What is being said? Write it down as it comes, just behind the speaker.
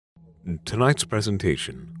Tonight's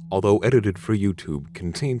presentation, although edited for YouTube,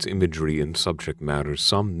 contains imagery and subject matter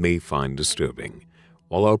some may find disturbing.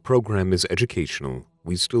 While our program is educational,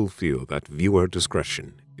 we still feel that viewer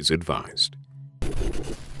discretion is advised.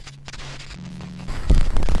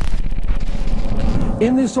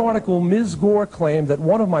 In this article, Ms. Gore claimed that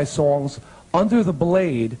one of my songs, Under the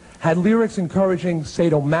Blade, had lyrics encouraging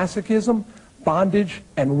sadomasochism, bondage,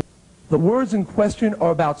 and rape. The words in question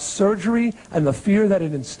are about surgery and the fear that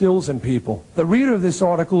it instills in people. The reader of this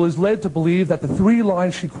article is led to believe that the three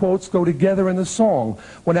lines she quotes go together in the song,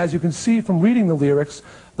 when, as you can see from reading the lyrics,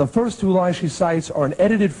 the first two lines she cites are an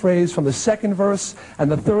edited phrase from the second verse,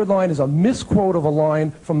 and the third line is a misquote of a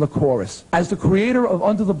line from the chorus. As the creator of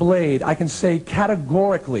Under the Blade, I can say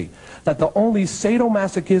categorically that the only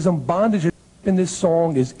sadomasochism, bondage in this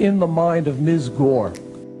song is in the mind of Ms. Gore.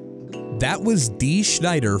 That was Dee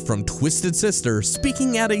Snider from Twisted Sister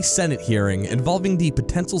speaking at a Senate hearing involving the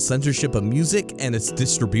potential censorship of music and its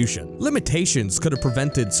distribution. Limitations could have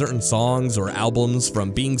prevented certain songs or albums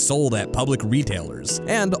from being sold at public retailers,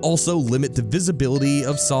 and also limit the visibility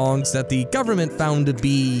of songs that the government found to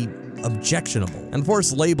be objectionable, and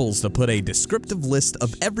force labels to put a descriptive list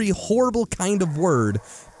of every horrible kind of word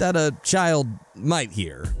that a child might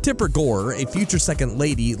hear. Tipper Gore, a future second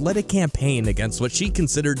lady, led a campaign against what she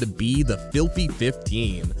considered to be the Filthy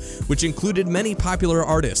 15, which included many popular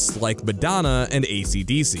artists like Madonna and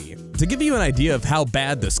AC/DC. To give you an idea of how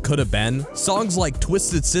bad this could have been, songs like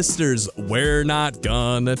Twisted Sister's We're Not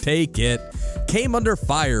Gonna Take It came under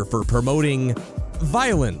fire for promoting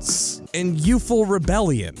violence and youthful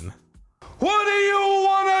rebellion. What do you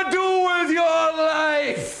want to do with your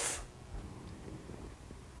life?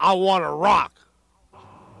 I want to rock.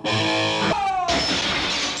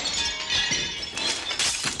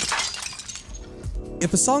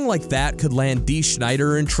 If a song like that could land Dee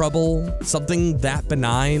Snider in trouble, something that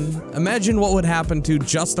benign, imagine what would happen to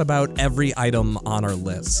just about every item on our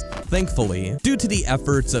list. Thankfully, due to the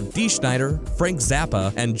efforts of Dee Snider, Frank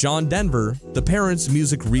Zappa, and John Denver, the Parents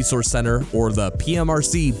Music Resource Center, or the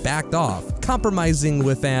PMRC, backed off, compromising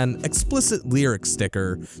with an explicit lyric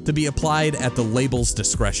sticker to be applied at the label's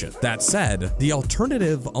discretion. That said, the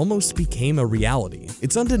alternative almost became a reality.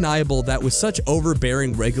 It's undeniable that with such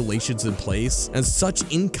overbearing regulations in place and such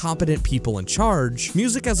incompetent people in charge,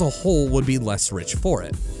 music as a whole would be less rich for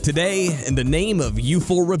it. Today, in the name of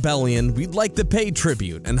youthful rebellion, we'd like to pay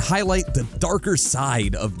tribute and highlight the darker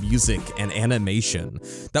side of music and animation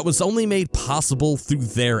that was only made possible through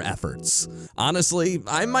their efforts. Honestly,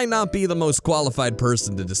 I might not be the most qualified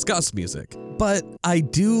person to discuss music, but I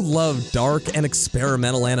do love dark and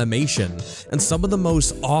experimental animation, and some of the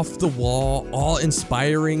most off-the-wall,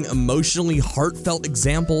 awe-inspiring, emotionally heartfelt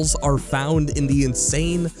examples are found in the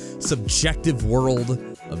insane, subjective world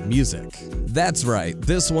of music. That's right,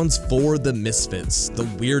 this one's for the misfits, the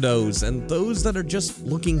weirdos, and those that are just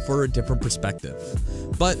looking for a different perspective.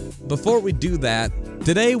 But before we do that,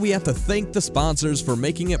 today we have to thank the sponsors for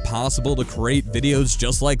making it possible to create videos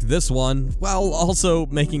just like this one, while also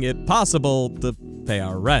making it possible to pay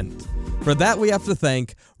our rent. For that, we have to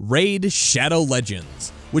thank Raid Shadow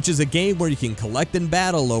Legends, which is a game where you can collect and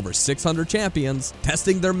battle over 600 champions,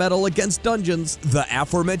 testing their mettle against dungeons, the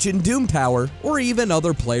aforementioned Doom Tower, or even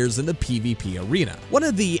other players in the PvP arena. One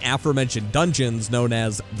of the aforementioned dungeons, known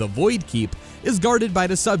as the Void Keep, is guarded by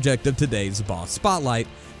the subject of today's boss spotlight,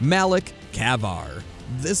 Malik Kavar.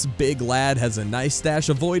 This big lad has a nice stash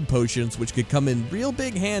of void potions which could come in real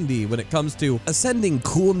big handy when it comes to ascending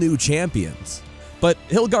cool new champions. But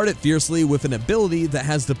he'll guard it fiercely with an ability that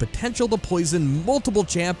has the potential to poison multiple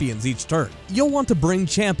champions each turn. You'll want to bring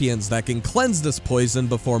champions that can cleanse this poison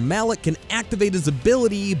before Malik can activate his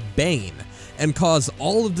ability, Bane, and cause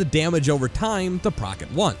all of the damage over time to proc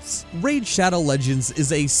at once. Raid Shadow Legends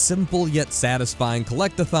is a simple yet satisfying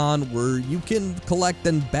collectathon where you can collect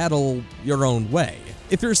and battle your own way.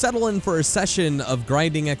 If you're settling for a session of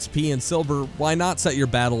grinding XP and silver, why not set your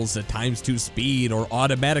battles at ×2 speed or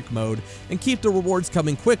automatic mode and keep the rewards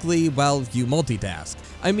coming quickly while you multitask?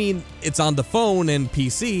 I mean, it's on the phone and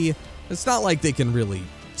PC, it's not like they can really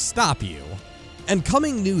stop you. And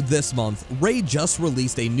coming new this month, Raid just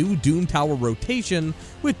released a new Doom Tower rotation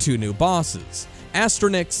with 2 new bosses,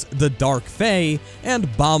 Astronix the Dark Fae and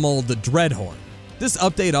Bommel the Dreadhorn. This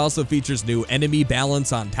update also features new enemy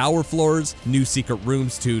balance on tower floors, new secret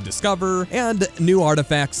rooms to discover, and new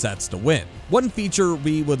artifact sets to win. One feature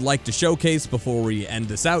we would like to showcase before we end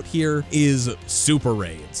this out here is Super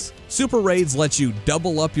Raids. Super Raids lets you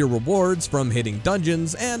double up your rewards from hitting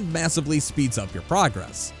dungeons and massively speeds up your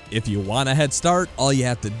progress. If you want a head start, all you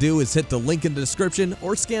have to do is hit the link in the description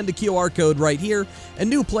or scan the QR code right here, and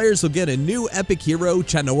new players will get a new epic hero,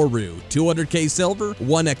 Chanoaru, 200k silver,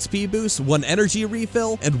 1 XP boost, 1 energy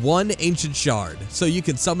refill, and 1 ancient shard, so you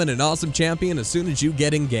can summon an awesome champion as soon as you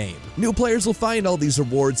get in game. New players will find all these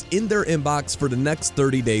rewards in their inbox for the next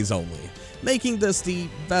 30 days only, making this the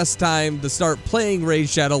best time to start playing Raid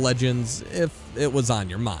Shadow Legends if it was on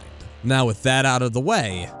your mind. Now with that out of the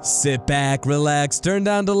way, sit back, relax, turn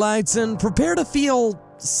down the lights, and prepare to feel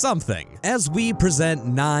something as we present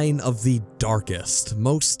 9 of the darkest,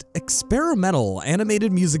 most experimental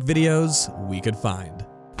animated music videos we could find.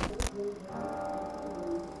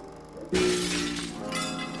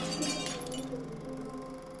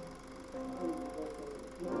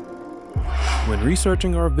 When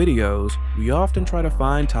researching our videos, we often try to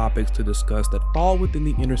find topics to discuss that fall within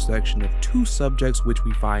the intersection of 2 subjects which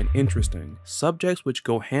we find interesting. Subjects which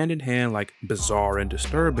go hand in hand, like bizarre and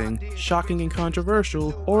disturbing, shocking and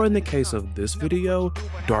controversial, or in the case of this video,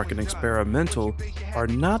 dark and experimental, are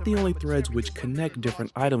not the only threads which connect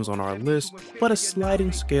different items on our list, but a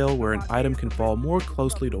sliding scale where an item can fall more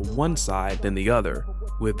closely to one side than the other.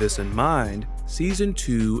 With this in mind, Season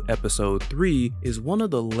 2, Episode 3 is one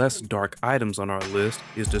of the less dark items on our list,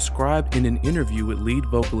 is described in an interview with lead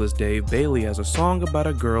vocalist Dave Bailey as a song about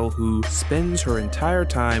a girl who spends her entire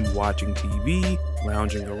time watching TV,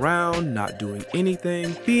 lounging around, not doing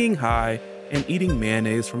anything, being high, and eating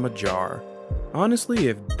mayonnaise from a jar. Honestly,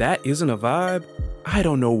 if that isn't a vibe, I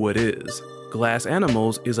don't know what is. Glass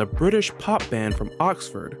Animals is a British pop band from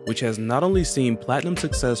Oxford, which has not only seen platinum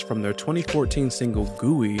success from their 2014 single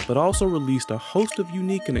Gooey, but also released a host of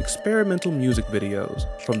unique and experimental music videos,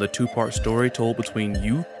 from the 2-part story told between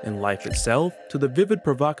youth and life itself, to the vivid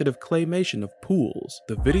provocative claymation of pools.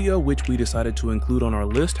 The video which we decided to include on our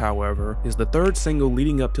list, however, is the 3rd single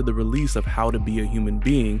leading up to the release of How to Be a Human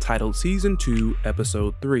Being, titled Season 2,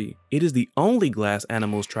 Episode 3. It is the only Glass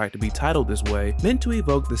Animals track to be titled this way, meant to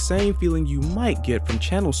evoke the same feeling you might get from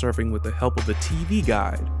channel surfing with the help of a TV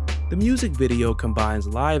guide. The music video combines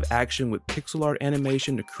live action with pixel art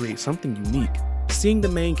animation to create something unique. Seeing the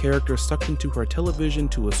main character sucked into her television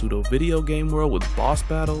to a pseudo video game world with boss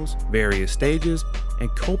battles, various stages,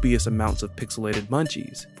 and copious amounts of pixelated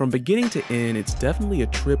munchies. From beginning to end, it's definitely a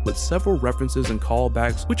trip with several references and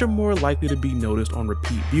callbacks which are more likely to be noticed on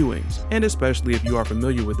repeat viewings, and especially if you are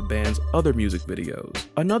familiar with the band's other music videos.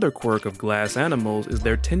 Another quirk of Glass Animals is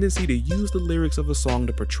their tendency to use the lyrics of a song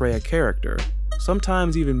to portray a character,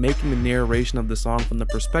 sometimes even making the narration of the song from the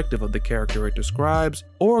perspective of the character it describes,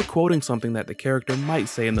 or quoting something that the character might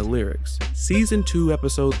say in the lyrics. Season 2,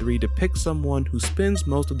 Episode 3 depicts someone who spends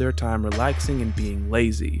most of their time relaxing and being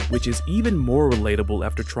lazy, which is even more relatable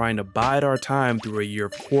after trying to bide our time through a year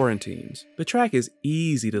of quarantines. The track is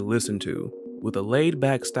easy to listen to, with a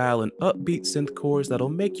laid-back style and upbeat synth chords that'll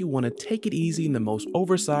make you want to take it easy in the most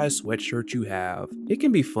oversized sweatshirt you have. It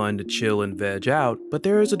can be fun to chill and veg out, but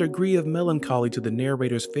there is a degree of melancholy to the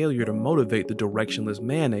narrator's failure to motivate the directionless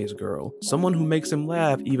mayonnaise girl, someone who makes him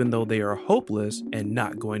laugh even though they are hopeless and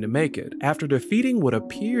not going to make it. After defeating what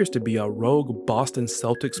appears to be a rogue Boston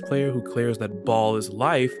Celtics player who declares that ball is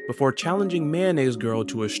life, before challenging mayonnaise girl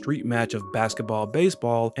to a street match of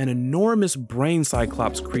basketball-baseball, an enormous brain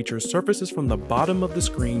cyclops creature surfaces from the bottom of the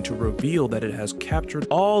screen to reveal that it has captured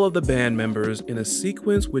all of the band members in a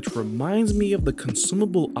sequence which reminds me of the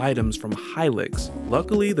consumable items from Hylix.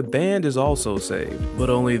 Luckily, the band is also saved, but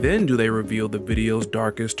only then do they reveal the video's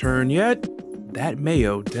darkest turn yet. That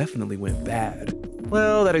mayo definitely went bad.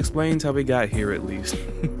 Well, that explains how we got here at least.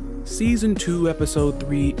 Season 2, Episode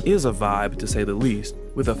 3 is a vibe to say the least,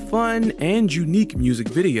 with a fun and unique music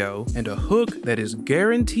video and a hook that is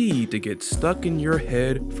guaranteed to get stuck in your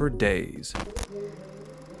head for days.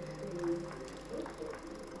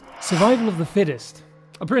 Survival of the fittest,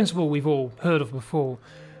 a principle we've all heard of before,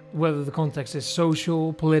 whether the context is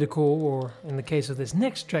social, political, or, in the case of this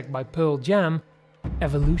next track by Pearl Jam,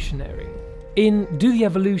 evolutionary. In Do the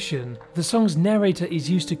Evolution, the song's narrator is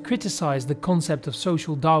used to criticize the concept of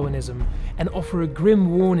social Darwinism and offer a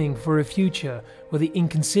grim warning for a future where the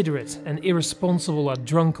inconsiderate and irresponsible are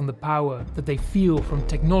drunk on the power that they feel from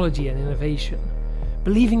technology and innovation,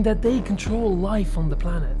 believing that they control life on the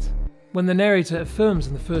planet. When the narrator affirms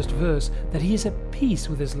in the first verse that he is at peace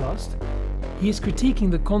with his lust, he is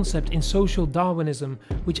critiquing the concept in social Darwinism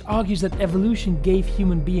which argues that evolution gave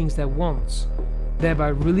human beings their wants, thereby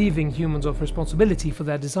relieving humans of responsibility for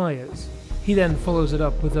their desires. He then follows it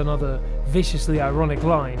up with another viciously ironic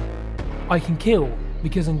line, I can kill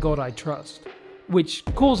because in God I trust, which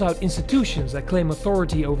calls out institutions that claim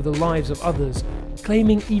authority over the lives of others,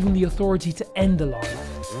 claiming even the authority to end a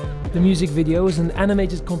life. The music video is an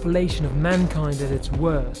animated compilation of mankind at its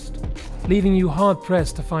worst, leaving you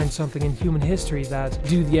hard-pressed to find something in human history that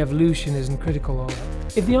Do the Evolution isn't critical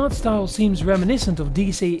of. If the art style seems reminiscent of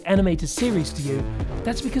DC animated series to you,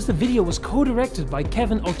 that's because the video was co-directed by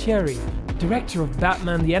Kevin Altieri, director of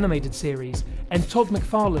Batman the Animated Series, and Todd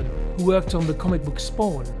McFarlane, who worked on the comic book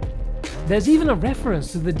Spawn. There's even a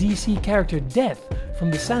reference to the DC character Death from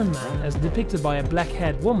The Sandman, as depicted by a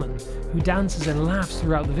black-haired woman who dances and laughs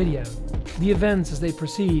throughout the video. The events as they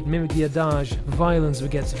proceed mimic the adage, violence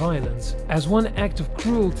begets violence, as one act of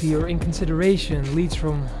cruelty or inconsideration leads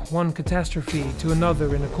from one catastrophe to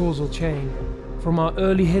another in a causal chain. From our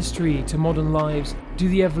early history to modern lives, Do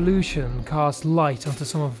the Evolution casts light onto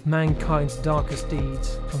some of mankind's darkest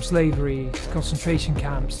deeds, from slavery to concentration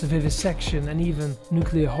camps to vivisection and even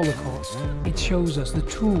nuclear holocaust. It shows us the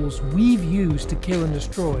tools we've used to kill and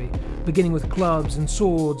destroy, beginning with clubs and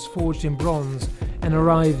swords forged in bronze, and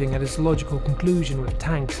arriving at its logical conclusion with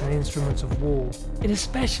tanks and instruments of war. It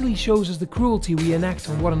especially shows us the cruelty we enact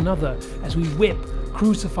on one another as we whip,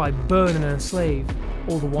 crucify, burn and enslave.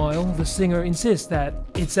 All the while, the singer insists that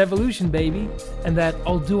it's evolution, baby, and that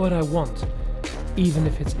I'll do what I want, even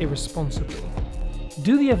if it's irresponsibly.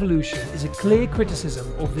 Do the Evolution is a clear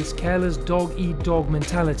criticism of this careless dog-eat-dog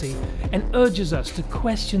mentality and urges us to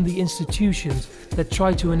question the institutions that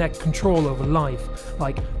try to enact control over life,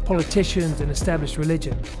 like politicians and established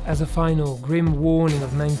religion. As a final, grim warning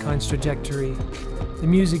of mankind's trajectory, the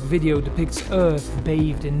music video depicts Earth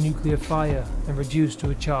bathed in nuclear fire and reduced to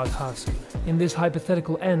a charred husk. In this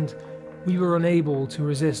hypothetical end, we were unable to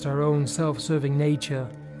resist our own self-serving nature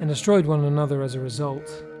and destroyed one another as a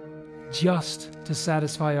result, just to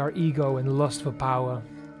satisfy our ego and lust for power.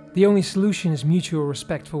 The only solution is mutual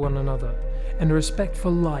respect for one another, and respect for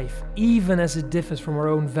life, even as it differs from our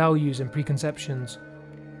own values and preconceptions.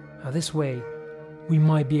 Now, this way, we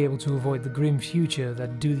might be able to avoid the grim future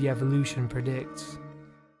that Do the Evolution predicts.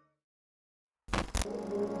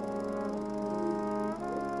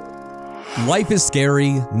 Life is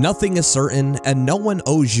scary, nothing is certain, and no one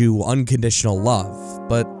owes you unconditional love,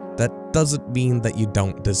 but that doesn't mean that you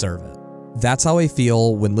don't deserve it. That's how I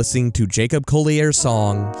feel when listening to Jacob Collier's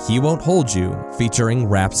song, He Won't Hold You, featuring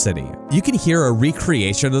Rhapsody. You can hear a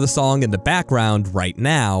recreation of the song in the background right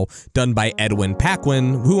now, done by Edmund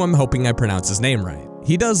Paquin, who I'm hoping I pronounce his name right.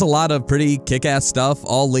 He does a lot of pretty kick-ass stuff,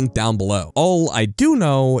 all linked down below. All I do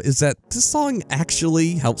know is that this song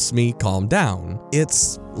actually helps me calm down.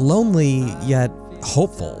 It's lonely, yet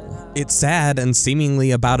hopeful. It's sad and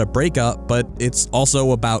seemingly about a breakup, but it's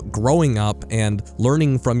also about growing up and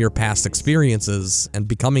learning from your past experiences and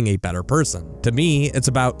becoming a better person. To me, it's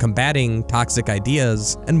about combating toxic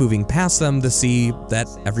ideas and moving past them to see that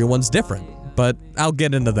everyone's different. But I'll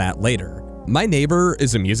get into that later. My neighbor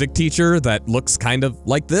is a music teacher that looks kind of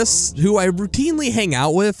like this, who I routinely hang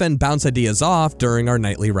out with and bounce ideas off during our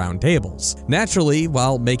nightly roundtables. Naturally,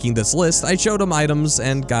 while making this list, I showed him items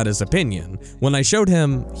and got his opinion. When I showed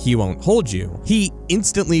him He Won't Hold You, he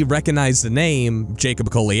instantly recognized the name Jacob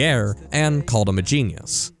Collier and called him a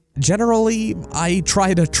genius. Generally, I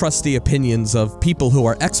try to trust the opinions of people who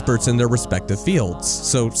are experts in their respective fields,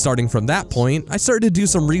 so starting from that point, I started to do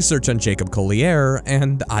some research on Jacob Collier,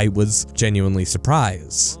 and I was genuinely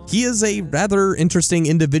surprised. He is a rather interesting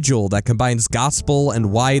individual that combines gospel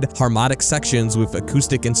and wide harmonic sections with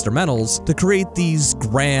acoustic instrumentals to create these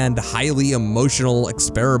grand, highly emotional,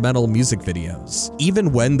 experimental music videos.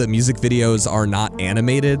 Even when the music videos are not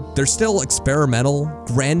animated, they're still experimental,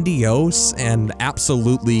 grandiose, and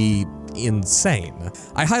absolutely insane.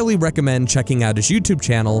 I highly recommend checking out his YouTube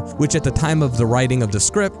channel, which at the time of the writing of the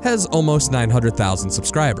script has almost 900,000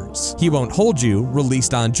 subscribers. He Won't Hold You,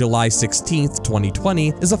 released on July 16th, 2020,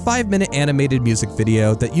 is a 5-minute animated music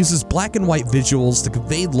video that uses black and white visuals to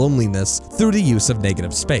convey loneliness through the use of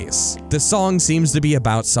negative space. The song seems to be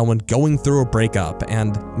about someone going through a breakup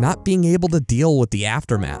and not being able to deal with the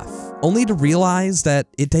aftermath, only to realize that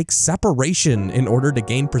it takes separation in order to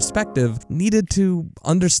gain perspective needed to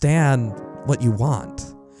understand what you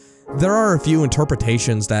want. There are a few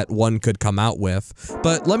interpretations that one could come out with,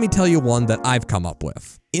 but let me tell you one that I've come up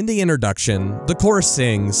with. In the introduction, the chorus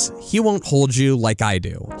sings, "He won't hold you like I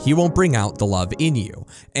do. He won't bring out the love in you.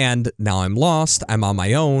 And now I'm lost, I'm on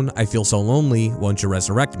my own, I feel so lonely, won't you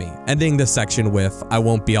resurrect me?" Ending the section with, "I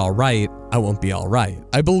won't be alright, I won't be alright."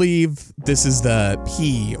 I believe this is the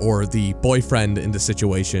he, or the boyfriend in the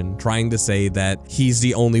situation, trying to say that he's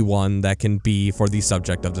the only one that can be for the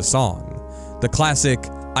subject of the song. The classic,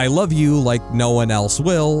 I love you like no one else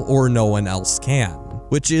will or no one else can,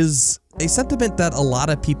 which is a sentiment that a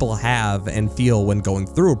lot of people have and feel when going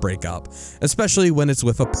through a breakup, especially when it's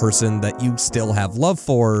with a person that you still have love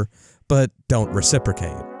for, but don't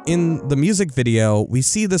reciprocate. In the music video, we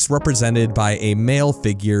see this represented by a male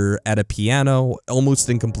figure at a piano, almost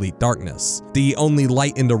in complete darkness. The only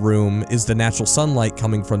light in the room is the natural sunlight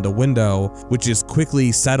coming from the window, which is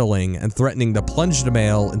quickly settling and threatening to plunge the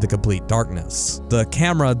male into complete darkness. The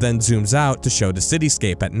camera then zooms out to show the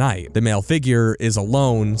cityscape at night. The male figure is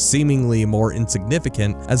alone, seemingly more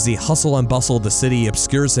insignificant, as the hustle and bustle of the city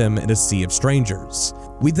obscures him in a sea of strangers.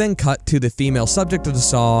 We then cut to the female subject of the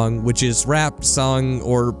song, which is rap sung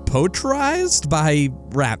or poetrized by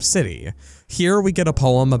Rap City. Here we get a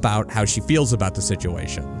poem about how she feels about the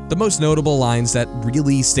situation. The most notable lines that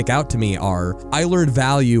really stick out to me are, I learned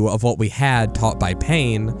value of what we had taught by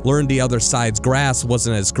pain, learned the other side's grass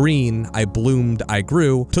wasn't as green, I bloomed, I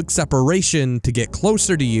grew, took separation to get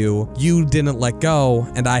closer to you, you didn't let go,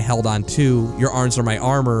 and I held on too, your arms are my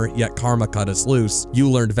armor, yet karma cut us loose, you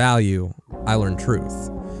learned value, I learned truth.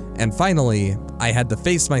 And finally, I had to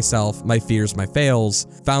face myself, my fears, my fails,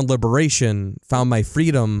 found liberation, found my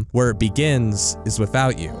freedom, where it begins is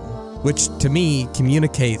without you. Which to me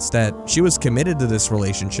communicates that she was committed to this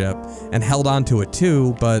relationship and held on to it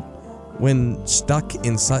too, but when stuck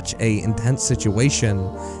in such an intense situation,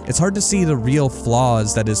 it's hard to see the real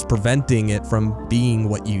flaws that is preventing it from being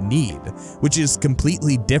what you need, which is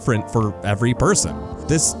completely different for every person.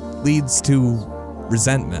 This leads to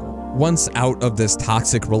resentment. Once out of this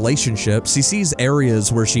toxic relationship, she sees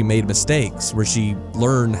areas where she made mistakes, where she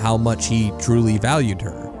learned how much he truly valued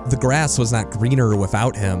her. The grass was not greener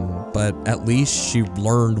without him, but at least she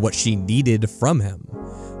learned what she needed from him.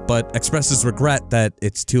 But expresses regret that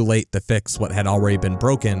it's too late to fix what had already been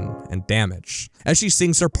broken and damaged. As she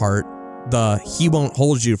sings her part, the "He Won't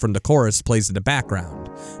Hold You" from the chorus plays in the background,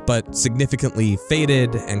 but significantly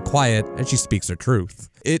faded and quiet as she speaks her truth.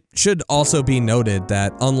 It should also be noted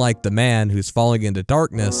that unlike the man who's falling into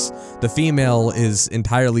darkness, the female is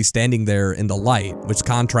entirely standing there in the light, which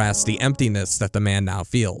contrasts the emptiness that the man now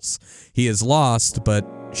feels. He is lost, but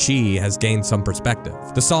she has gained some perspective.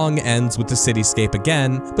 The song ends with the cityscape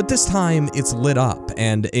again, but this time it's lit up,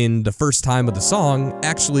 and in the first time of the song,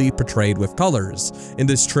 actually portrayed with colors, in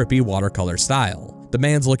this trippy watercolor style. The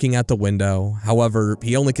man's looking at the window, however,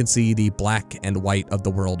 he only can see the black and white of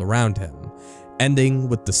the world around him, ending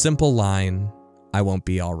with the simple line, I won't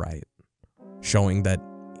be alright, showing that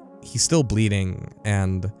he's still bleeding,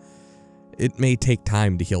 and it may take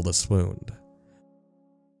time to heal this wound.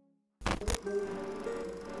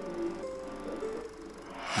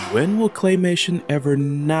 When will claymation ever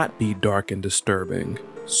not be dark and disturbing?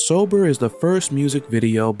 Sober is the first music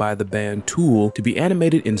video by the band Tool to be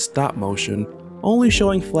animated in stop motion, only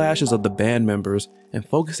showing flashes of the band members and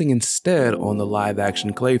focusing instead on the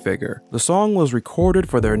live-action clay figure. The song was recorded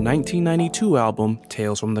for their 1992 album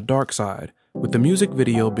Tales from the Dark Side, with the music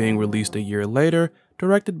video being released a year later,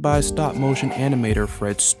 directed by stop-motion animator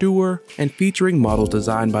Fred Stewart, and featuring models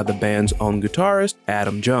designed by the band's own guitarist,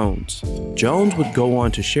 Adam Jones. Jones would go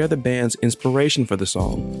on to share the band's inspiration for the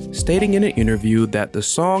song, stating in an interview that the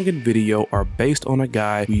song and video are based on a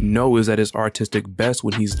guy we know is at his artistic best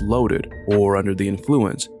when he's loaded or under the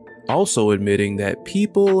influence, also admitting that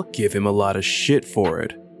people give him a lot of shit for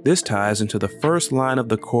it. This ties into the first line of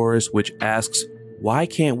the chorus, which asks, why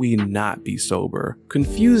can't we not be sober?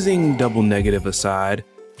 Confusing double negative aside,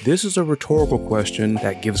 this is a rhetorical question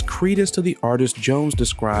that gives credence to the artist Jones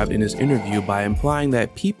described in his interview by implying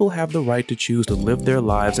that people have the right to choose to live their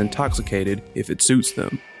lives intoxicated if it suits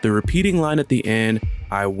them. The repeating line at the end,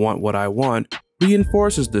 I want what I want,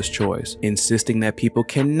 reinforces this choice, insisting that people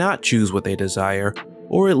cannot choose what they desire,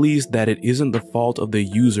 or at least that it isn't the fault of the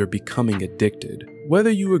user becoming addicted.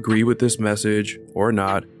 Whether you agree with this message or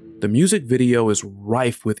not, the music video is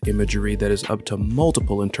rife with imagery that is up to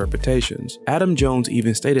multiple interpretations. Adam Jones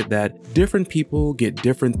even stated that different people get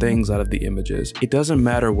different things out of the images. It doesn't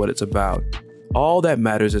matter what it's about. All that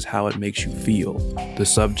matters is how it makes you feel. The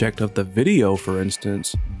subject of the video, for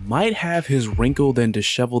instance, might have his wrinkled and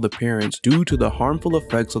disheveled appearance due to the harmful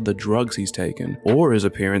effects of the drugs he's taken, or his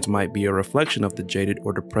appearance might be a reflection of the jaded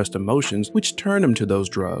or depressed emotions which turn him to those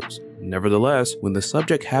drugs. Nevertheless, when the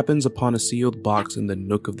subject happens upon a sealed box in the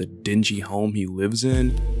nook of the dingy home he lives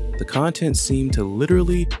in, the content seemed to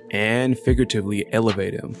literally and figuratively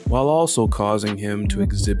elevate him, while also causing him to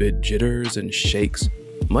exhibit jitters and shakes,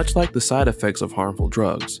 much like the side effects of harmful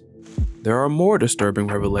drugs. There are more disturbing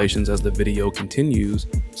revelations as the video continues,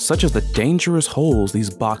 such as the dangerous holes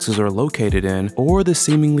these boxes are located in, or the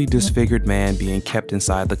seemingly disfigured man being kept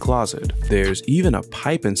inside the closet. There's even a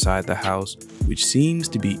pipe inside the house, which seems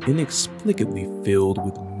to be inexplicably filled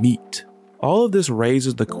with meat. All of this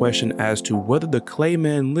raises the question as to whether the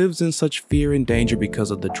Clayman lives in such fear and danger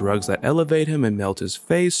because of the drugs that elevate him and melt his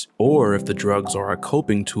face, or if the drugs are a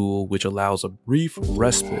coping tool which allows a brief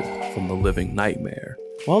respite from the living nightmare.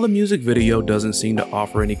 While the music video doesn't seem to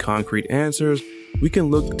offer any concrete answers, we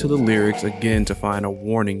can look to the lyrics again to find a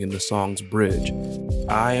warning in the song's bridge.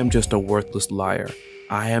 I am just a worthless liar.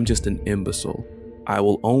 I am just an imbecile. I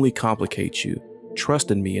will only complicate you.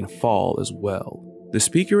 Trust in me and fall as well. The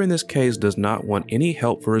speaker in this case does not want any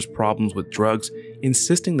help for his problems with drugs,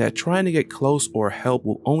 insisting that trying to get close or help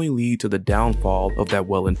will only lead to the downfall of that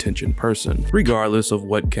well-intentioned person. Regardless of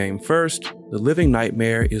what came first, the living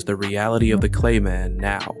nightmare is the reality of the Clayman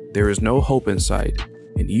now. There is no hope in sight,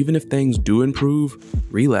 and even if things do improve,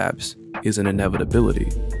 relapse is an inevitability.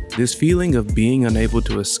 This feeling of being unable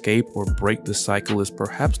to escape or break the cycle is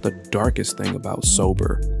perhaps the darkest thing about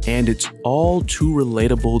sober, and it's all too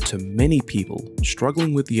relatable to many people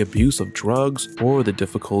struggling with the abuse of drugs or the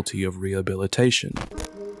difficulty of rehabilitation.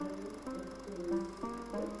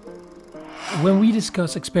 When we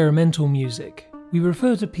discuss experimental music, we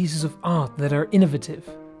refer to pieces of art that are innovative.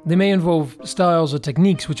 They may involve styles or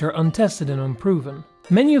techniques which are untested and unproven.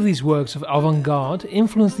 Many of these works of avant-garde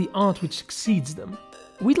influence the art which succeeds them.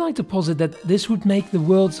 We'd like to posit that this would make the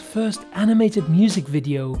world's first animated music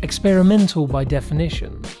video experimental by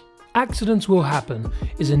definition. Accidents Will Happen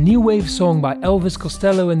is a new wave song by Elvis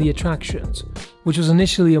Costello and the Attractions, which was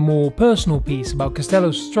initially a more personal piece about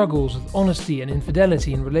Costello's struggles with honesty and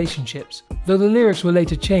infidelity in relationships, though the lyrics were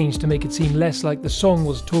later changed to make it seem less like the song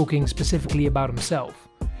was talking specifically about himself.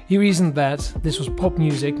 He reasoned that this was pop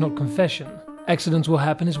music, not confession. Accidents Will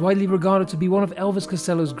Happen is widely regarded to be one of Elvis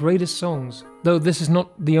Costello's greatest songs, though this is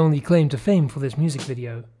not the only claim to fame for this music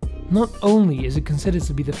video. Not only is it considered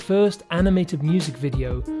to be the first animated music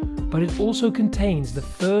video, but it also contains the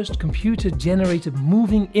first computer-generated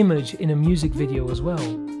moving image in a music video as well.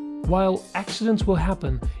 While Accidents Will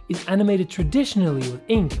Happen is animated traditionally with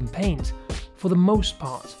ink and paint, for the most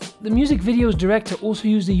part, the music video's director also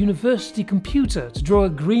used a university computer to draw a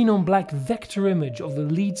green-on-black vector image of the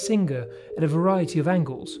lead singer at a variety of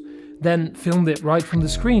angles, then filmed it right from the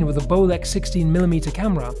screen with a Bolex 16mm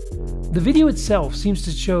camera. The video itself seems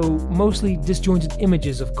to show mostly disjointed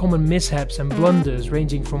images of common mishaps and blunders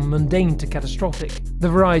ranging from mundane to catastrophic. The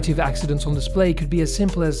variety of accidents on display could be as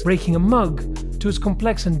simple as breaking a mug to as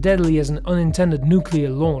complex and deadly as an unintended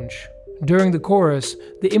nuclear launch. During the chorus,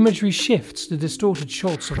 the imagery shifts to distorted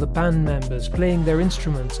shots of the band members playing their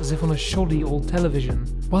instruments as if on a shoddy old television.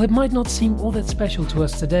 While it might not seem all that special to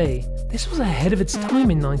us today, this was ahead of its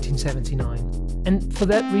time in 1979. And for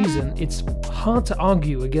that reason, it's hard to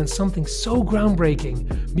argue against something so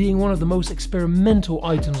groundbreaking being one of the most experimental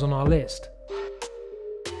items on our list.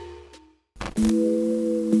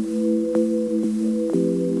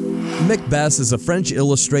 Mick Bess is a French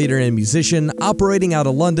illustrator and musician operating out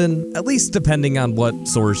of London, at least depending on what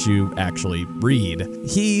source you actually read.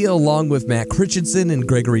 He, along with Matt Christensen and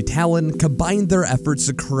Gregory Talon, combined their efforts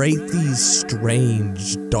to create these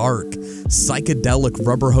strange, dark, psychedelic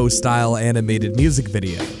rubber hose style animated music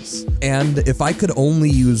videos. And if I could only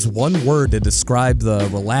use one word to describe the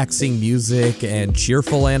relaxing music and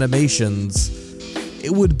cheerful animations,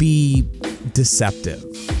 it would be deceptive.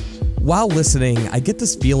 While listening, I get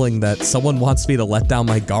this feeling that someone wants me to let down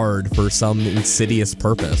my guard for some insidious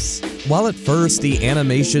purpose. While at first the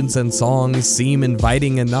animations and songs seem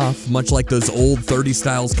inviting enough, much like those old 30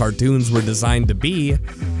 Styles cartoons were designed to be,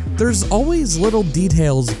 there's always little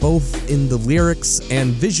details both in the lyrics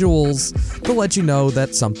and visuals to let you know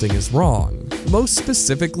that something is wrong. Most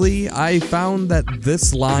specifically, I found that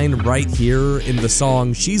this line right here in the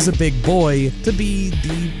song She's a Big Boy to be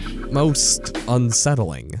the most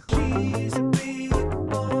unsettling.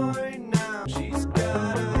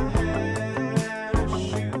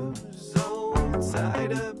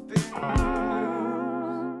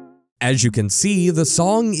 As you can see, the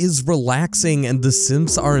song is relaxing and the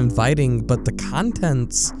synths are inviting, but the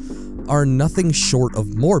contents are nothing short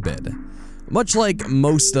of morbid. Much like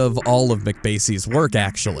most of all of McBasey's work,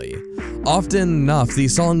 actually. Often enough,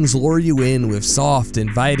 these songs lure you in with soft,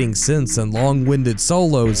 inviting synths and long-winded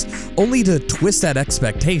solos, only to twist that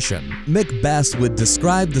expectation. Mick Bess would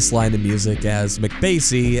describe this line of music as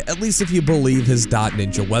McBasey, at least if you believe his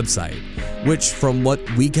 .Ninja website, which, from what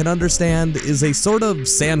we can understand, is a sort of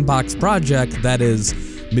sandbox project that is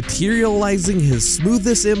materializing his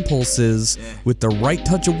smoothest impulses with the right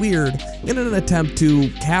touch of weird in an attempt to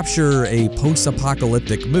capture a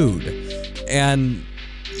post-apocalyptic mood. And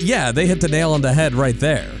yeah, they hit the nail on the head right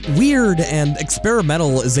there. Weird and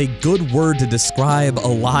experimental is a good word to describe a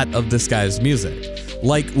lot of this guy's music.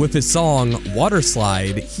 Like with his song,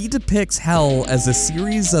 Waterslide, he depicts hell as a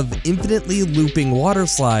series of infinitely looping water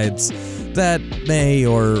slides that may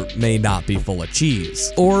or may not be full of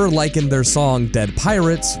cheese. Or like in their song, Dead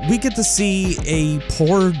Pirates, we get to see a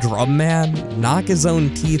poor drum man knock his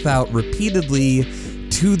own teeth out repeatedly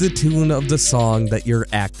to the tune of the song that you're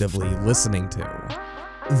actively listening to.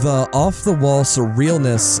 The off-the-wall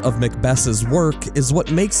surrealness of Macbeth's work is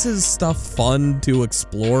what makes his stuff fun to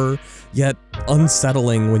explore, yet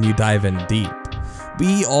unsettling when you dive in deep.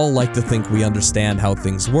 We all like to think we understand how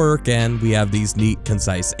things work and we have these neat,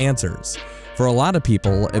 concise answers. For a lot of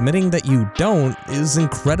people, admitting that you don't is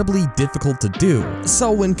incredibly difficult to do.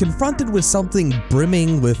 So when confronted with something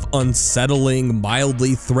brimming with unsettling,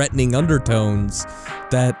 mildly threatening undertones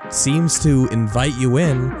that seems to invite you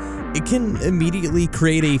in, it can immediately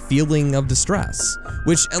create a feeling of distress,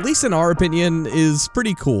 which, at least in our opinion, is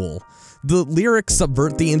pretty cool. The lyrics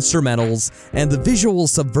subvert the instrumentals, and the visuals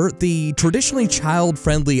subvert the traditionally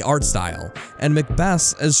child-friendly art style, and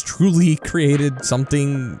Macbeth has truly created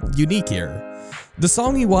something unique here. The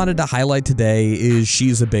song he wanted to highlight today is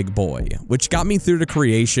She's a Big Boy, which got me through the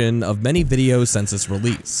creation of many videos since its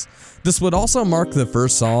release. This would also mark the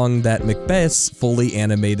first song that Macbeth fully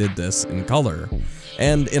animated this in color,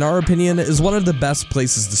 and in our opinion is one of the best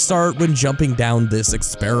places to start when jumping down this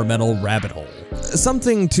experimental rabbit hole.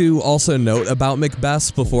 Something to also note about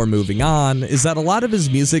Macbeth before moving on is that a lot of his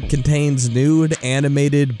music contains nude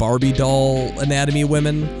animated Barbie doll anatomy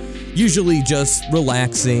women, usually just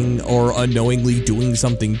relaxing or unknowingly doing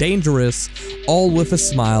something dangerous, all with a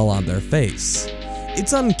smile on their face.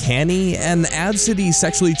 It's uncanny and adds to the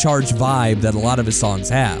sexually charged vibe that a lot of his songs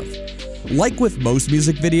have. Like with most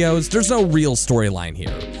music videos, there's no real storyline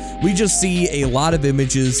here. We just see a lot of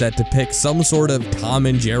images that depict some sort of Tom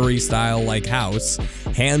and Jerry style like house,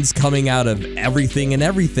 hands coming out of everything and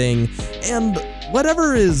everything, and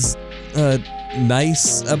whatever is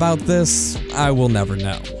nice about this, I will never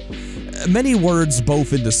know. Many words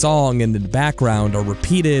both in the song and in the background are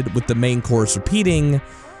repeated, with the main chorus repeating,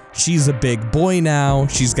 "She's a big boy now,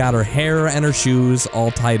 she's got her hair and her shoes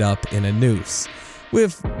all tied up in a noose,"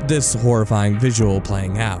 with this horrifying visual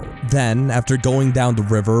playing out. Then, after going down the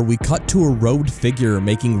river, we cut to a robed figure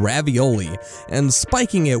making ravioli and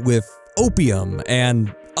spiking it with opium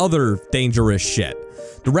and other dangerous shit.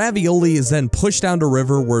 The ravioli is then pushed down the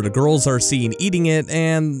river where the girls are seen eating it,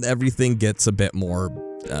 and everything gets a bit more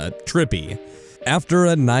trippy. After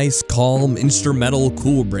a nice, calm, instrumental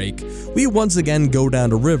cool break, we once again go down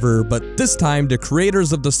the river, but this time the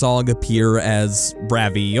creators of the song appear as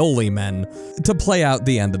ravioli men to play out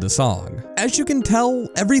the end of the song. As you can tell,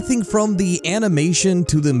 everything from the animation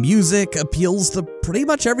to the music appeals to pretty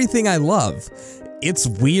much everything I love. It's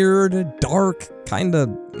weird, dark, kinda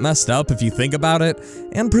messed up if you think about it,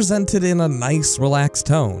 and presented in a nice, relaxed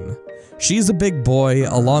tone. She's a Big Boy,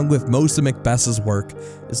 along with most of Macbeth's work,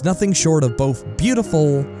 is nothing short of both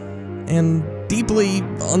beautiful and deeply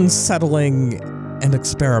unsettling and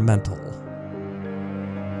experimental.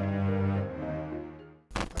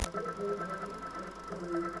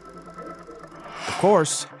 Of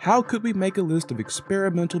course, how could we make a list of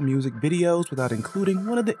experimental music videos without including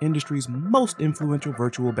one of the industry's most influential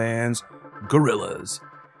virtual bands, Gorillaz?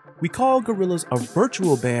 We call Gorillaz a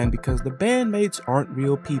virtual band because the bandmates aren't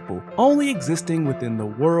real people, only existing within the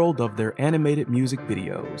world of their animated music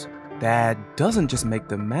videos. That doesn't just make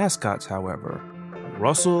them mascots, however.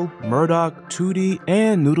 Russell, Murdoch, Tootie,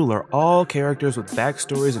 and Noodle are all characters with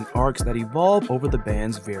backstories and arcs that evolve over the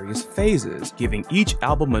band's various phases, giving each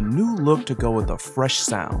album a new look to go with a fresh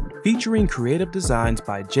sound. Featuring creative designs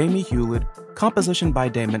by Jamie Hewlett, composition by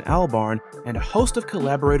Damon Albarn, and a host of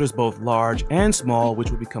collaborators both large and small,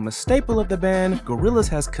 which will become a staple of the band, Gorillaz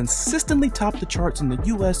has consistently topped the charts in the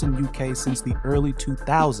US and UK since the early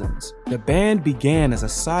 2000s. The band began as a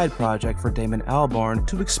side project for Damon Albarn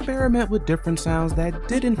to experiment with different sounds that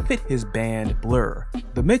didn't fit his band Blur.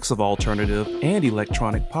 The mix of alternative and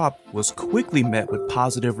electronic pop was quickly met with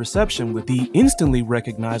positive reception, with the instantly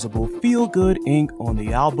recognizable Feel Good ink on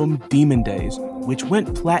the album Demon Days, which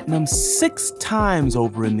went platinum 6 times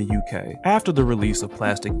over in the UK. After the release of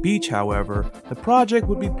Plastic Beach, however, the project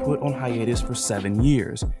would be put on hiatus for 7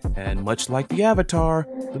 years, and much like the Avatar,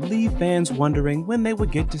 would leave fans wondering when they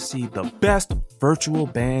would get to see the best virtual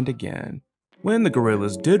band again. When the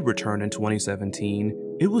Gorillaz did return in 2017,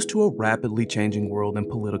 it was to a rapidly changing world in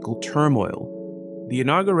political turmoil. The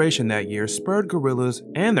inauguration that year spurred Gorillaz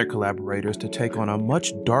and their collaborators to take on a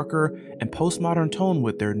much darker and postmodern tone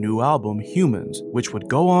with their new album, Humans, which would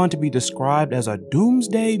go on to be described as a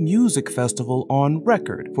doomsday music festival on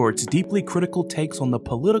record for its deeply critical takes on the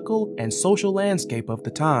political and social landscape of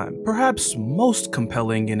the time. Perhaps most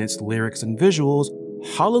compelling in its lyrics and visuals,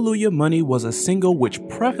 Hallelujah Money was a single which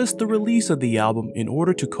prefaced the release of the album in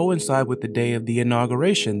order to coincide with the day of the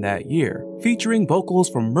inauguration that year. Featuring vocals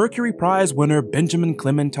from Mercury Prize winner Benjamin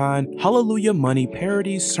Clementine, Hallelujah Money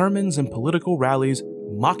parodies sermons and political rallies,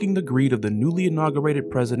 mocking the greed of the newly inaugurated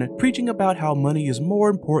president, preaching about how money is more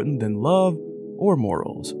important than love or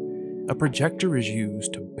morals. A projector is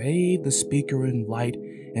used to bathe the speaker in light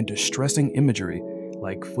and distressing imagery,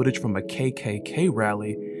 like footage from a KKK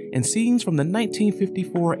rally and scenes from the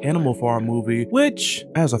 1954 Animal Farm movie, which,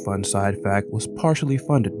 as a fun side fact, was partially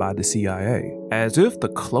funded by the CIA. As if the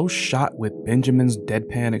close shot with Benjamin's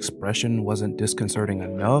deadpan expression wasn't disconcerting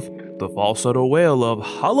enough, the falsetto wail of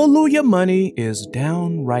Hallelujah Money is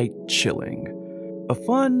downright chilling. A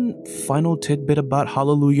fun final tidbit about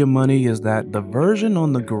Hallelujah Money is that the version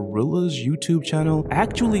on the Gorillaz YouTube channel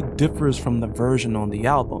actually differs from the version on the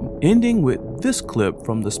album, ending with this clip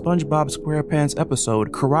from the SpongeBob SquarePants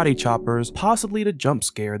episode Karate Choppers, possibly to jump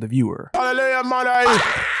scare the viewer. Hallelujah, money!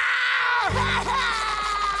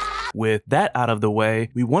 With that out of the way,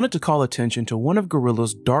 we wanted to call attention to one of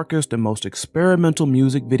Gorillaz' darkest and most experimental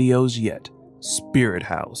music videos yet. Spirit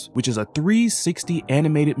House, which is a 360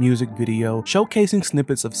 animated music video showcasing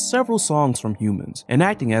snippets of several songs from Humans and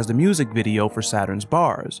acting as the music video for Saturn's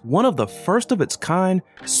Bars. One of the first of its kind,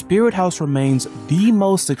 Spirit House remains the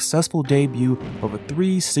most successful debut of a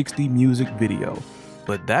 360 music video.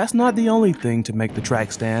 But that's not the only thing to make the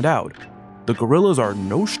track stand out. The Gorillaz are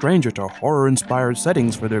no stranger to horror-inspired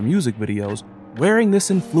settings for their music videos, wearing this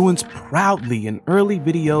influence proudly in early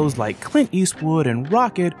videos like Clint Eastwood and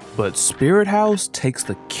Rocket, but Spirit House takes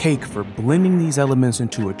the cake for blending these elements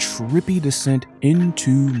into a trippy descent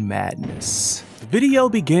into madness. The video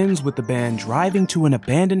begins with the band driving to an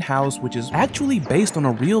abandoned house which is actually based on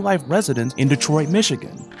a real-life residence in Detroit,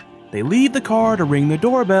 Michigan. They leave the car to ring the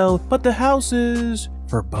doorbell, but the house is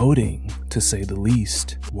foreboding, to say the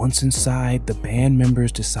least. Once inside, the band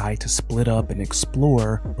members decide to split up and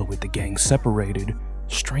explore, but with the gang separated,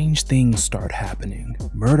 strange things start happening.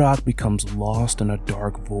 Murdoch becomes lost in a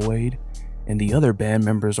dark void, and the other band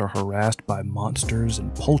members are harassed by monsters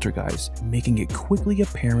and poltergeists, making it quickly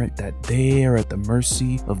apparent that they are at the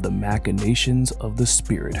mercy of the machinations of the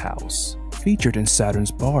Spirit House. Featured in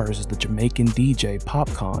Saturn's Bars is the Jamaican DJ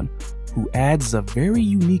Pac-Man, who adds a very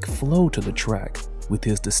unique flow to the track, with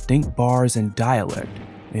his distinct bars and dialect.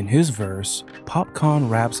 In his verse, Pac-Man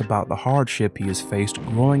raps about the hardship he has faced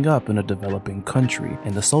growing up in a developing country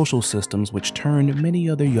and the social systems which turned many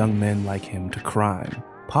other young men like him to crime.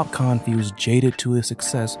 Pac-Man feels jaded to his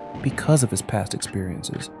success because of his past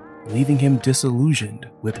experiences, leaving him disillusioned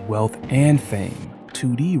with wealth and fame.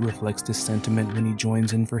 2D reflects this sentiment when he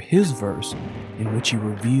joins in for his verse, in which he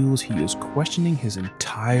reveals he is questioning his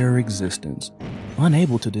entire existence,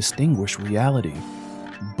 unable to distinguish reality.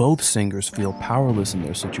 Both singers feel powerless in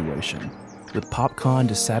their situation, with Pac-Man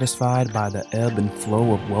dissatisfied by the ebb and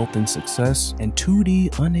flow of wealth and success, and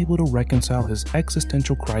 2D unable to reconcile his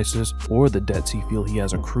existential crisis or the debts he feels he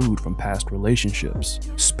has accrued from past relationships.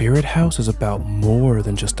 Spirit House is about more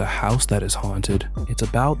than just a house that is haunted. It's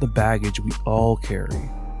about the baggage we all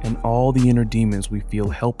carry, and all the inner demons we feel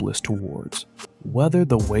helpless towards. Whether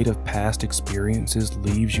the weight of past experiences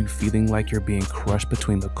leaves you feeling like you're being crushed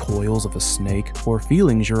between the coils of a snake, or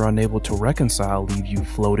feelings you're unable to reconcile leave you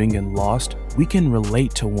floating and lost, we can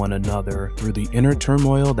relate to one another through the inner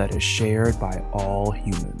turmoil that is shared by all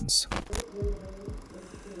humans.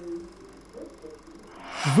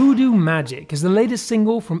 Voodoo Magic is the latest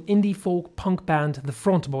single from indie folk punk band The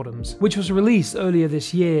Front Bottoms, which was released earlier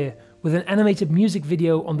this year with an animated music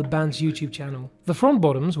video on the band's YouTube channel. The Front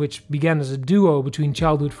Bottoms, which began as a duo between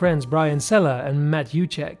childhood friends Brian Sella and Matt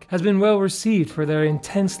Uchek, has been well received for their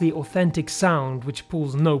intensely authentic sound which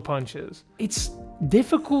pulls no punches. It's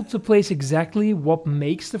difficult to place exactly what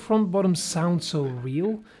makes the Front Bottoms sound so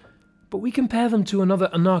real, but we compare them to another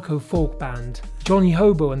anarcho-folk band, Johnny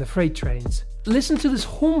Hobo and the Freight Trains. Listen to this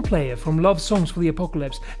horn player from Love Songs for the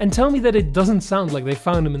Apocalypse and tell me that it doesn't sound like they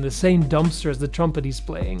found him in the same dumpster as the trumpet he's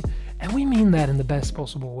playing. And we mean that in the best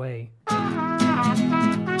possible way.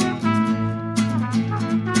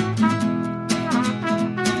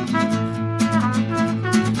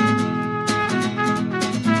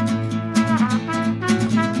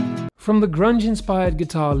 From the grunge-inspired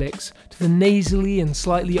guitar licks to the nasally and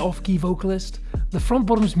slightly off-key vocalist, the Front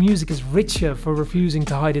Bottom's music is richer for refusing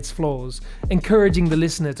to hide its flaws, encouraging the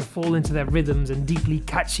listener to fall into their rhythms and deeply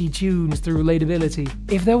catchy tunes through relatability.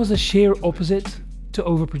 If there was a sheer opposite to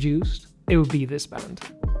overproduced, it would be this band.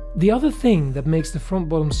 The other thing that makes the Front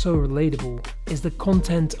Bottom so relatable is the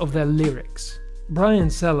content of their lyrics. Brian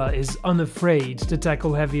Sella is unafraid to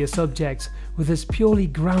tackle heavier subjects with his purely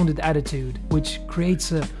grounded attitude, which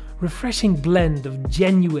creates a refreshing blend of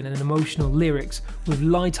genuine and emotional lyrics with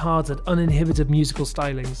light-hearted, uninhibited musical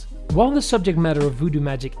stylings. While the subject matter of voodoo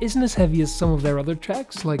magic isn't as heavy as some of their other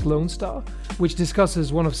tracks, like Lone Star, which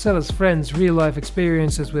discusses one of Sella's friends' real-life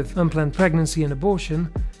experiences with unplanned pregnancy and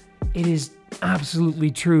abortion, it is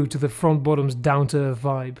absolutely true to the Front Bottom's down-to-earth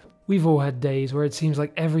vibe. We've all had days where it seems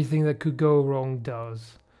like everything that could go wrong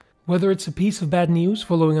does. Whether it's a piece of bad news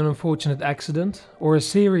following an unfortunate accident, or a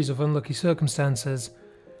series of unlucky circumstances,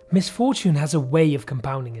 misfortune has a way of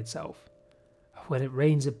compounding itself. When it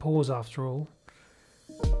rains, it pours, after all.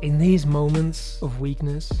 In these moments of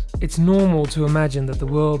weakness, it's normal to imagine that the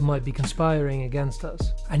world might be conspiring against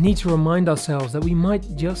us. I need to remind ourselves that we might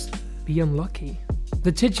just be unlucky.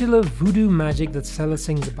 The titular voodoo magic that Sella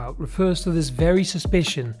sings about refers to this very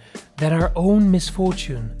suspicion that our own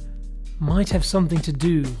misfortune might have something to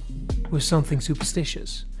do with something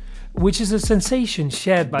superstitious, which is a sensation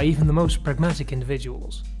shared by even the most pragmatic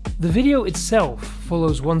individuals. The video itself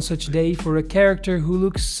follows one such day for a character who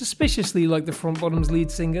looks suspiciously like the Front Bottom's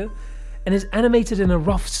lead singer, and is animated in a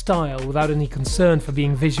rough style without any concern for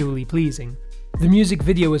being visually pleasing. The music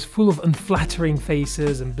video is full of unflattering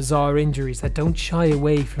faces and bizarre injuries that don't shy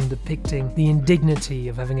away from depicting the indignity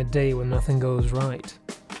of having a day when nothing goes right.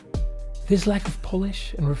 This lack of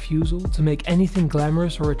polish and refusal to make anything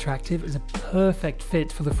glamorous or attractive is a perfect fit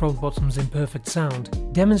for the Front Bottom's imperfect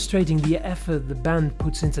sound, demonstrating the effort the band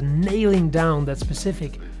puts into nailing down that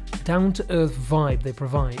specific, down-to-earth vibe they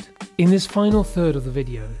provide. In this final third of the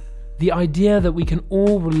video, the idea that we can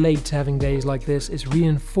all relate to having days like this is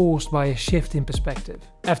reinforced by a shift in perspective.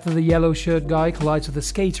 After the yellow shirt guy collides with a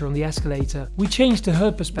skater on the escalator, we change to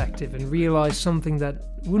her perspective and realize something that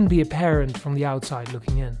wouldn't be apparent from the outside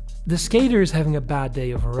looking in. The skater is having a bad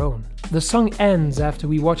day of her own. The song ends after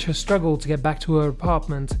we watch her struggle to get back to her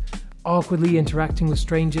apartment, awkwardly interacting with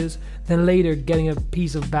strangers, then later getting a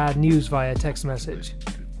piece of bad news via text message.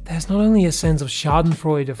 There's not only a sense of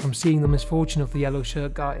schadenfreude from seeing the misfortune of the yellow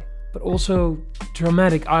shirt guy, but also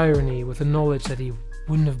dramatic irony with the knowledge that he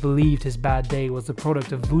wouldn't have believed his bad day was the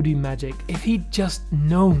product of voodoo magic if he'd just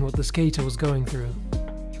known what the skater was going through.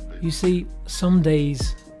 You see, some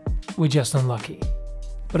days we're just unlucky.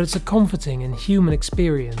 But it's a comforting and human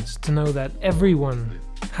experience to know that everyone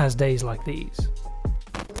has days like these.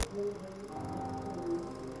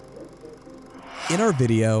 In our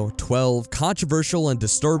video, 12 Controversial and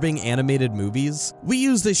Disturbing Animated Movies, we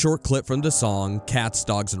used a short clip from the song Cats,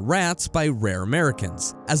 Dogs, and Rats by Rare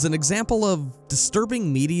Americans as an example of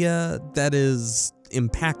disturbing media that is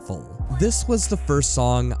impactful. This was the first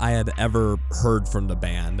song I had ever heard from the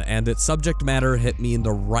band, and its subject matter hit me in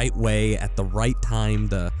the right way at the right time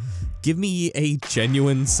to give me a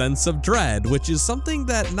genuine sense of dread, which is something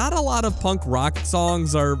that not a lot of punk rock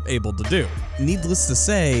songs are able to do. Needless to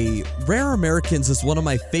say, Rare Americans is one of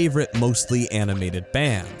my favorite mostly animated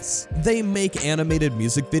bands. They make animated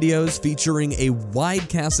music videos featuring a wide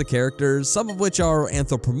cast of characters, some of which are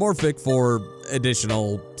anthropomorphic for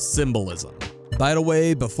additional symbolism. By the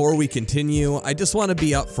way, before we continue, I just want to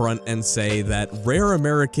be upfront and say that Rare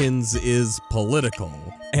Americans is political,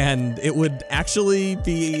 and it would actually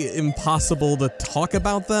be impossible to talk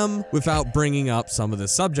about them without bringing up some of the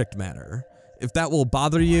subject matter. If that will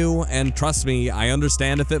bother you, and trust me, I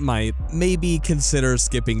understand if it might, maybe consider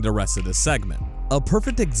skipping the rest of this segment. A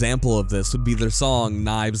perfect example of this would be their song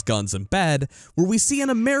Knives, Guns, and Bed, where we see an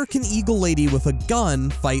American Eagle lady with a gun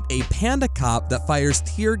fight a panda cop that fires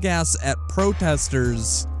tear gas at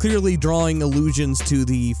protesters, clearly drawing allusions to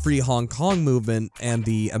the Free Hong Kong movement and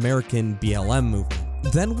the American BLM movement.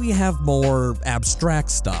 Then we have more abstract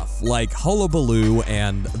stuff like Hullabaloo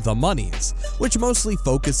and The Monies, which mostly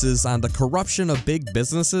focuses on the corruption of big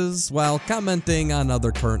businesses while commenting on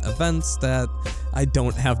other current events that I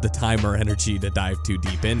don't have the time or energy to dive too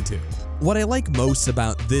deep into. What I like most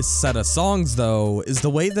about this set of songs, though, is the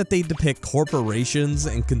way that they depict corporations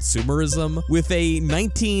and consumerism with a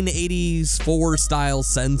 1984 style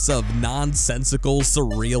sense of nonsensical,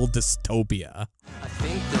 surreal dystopia. I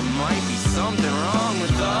think there might be something wrong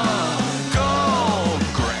with the gold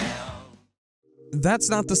ground.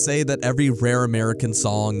 That's not to say that every Rare American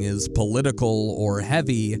song is political or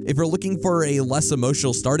heavy. If you're looking for a less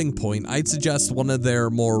emotional starting point, I'd suggest one of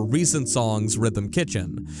their more recent songs, Rhythm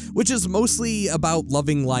Kitchen, which is mostly about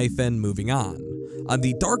loving life and moving on. On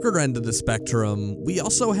the darker end of the spectrum, we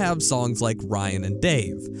also have songs like Ryan and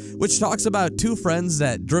Dave, which talks about two friends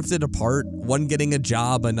that drifted apart, one getting a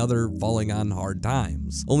job, another falling on hard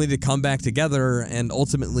times, only to come back together and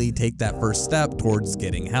ultimately take that first step towards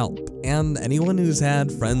getting help. And anyone who's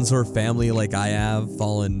had friends or family like I have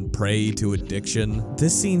fallen prey to addiction,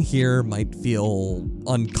 this scene here might feel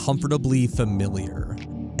uncomfortably familiar.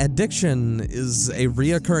 Addiction is a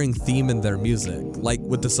reoccurring theme in their music, like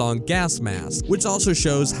with the song Gas Mask, which also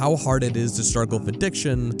shows how hard it is to struggle with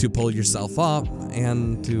addiction, to pull yourself up,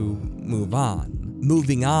 and to move on.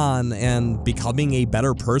 Moving on and becoming a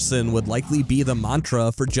better person would likely be the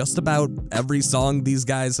mantra for just about every song these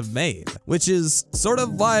guys have made, which is sort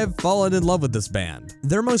of why I've fallen in love with this band.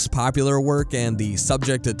 Their most popular work and the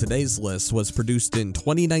subject of today's list was produced in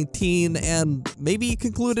 2019 and maybe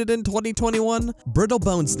concluded in 2021. Brittle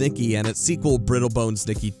Bones Nicky and its sequel Brittle Bones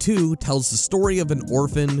Nicky 2 tells the story of an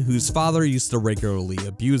orphan whose father used to regularly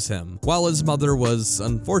abuse him, while his mother was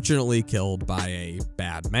unfortunately killed by a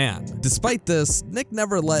bad man. Despite this, Nick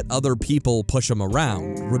never let other people push him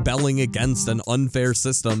around, rebelling against an unfair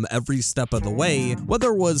system every step of the way, whether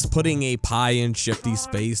it was putting a pie in Shifty's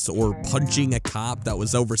face, or punching a cop that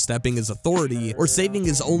was overstepping his authority, or saving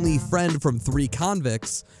his only friend from 3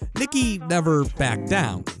 convicts. Nicky never backed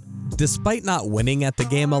down. Despite not winning at the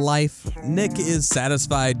game of life, Nick is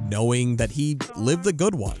satisfied knowing that he lived the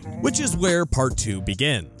good one, which is where part 2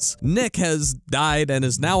 begins. Nick has died and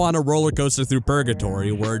is now on a roller coaster through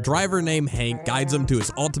purgatory where a driver named Hank guides him to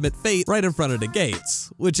his ultimate fate right in front of the gates,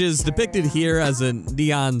 which is depicted here as a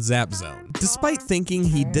neon zap zone. Despite thinking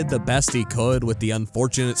he did the best he could with the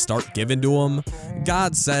unfortunate start given to him,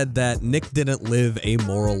 God said that Nick didn't live a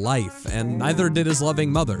moral life, and neither did his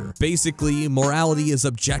loving mother. Basically, morality is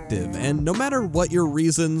objective, and no matter what your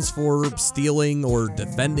reasons for stealing or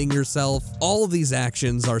defending yourself, all of these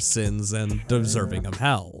actions are sins and deserving of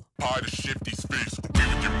hell. Pie to Shifty's face, be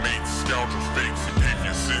with your mates, scoundrel fakes, and pay for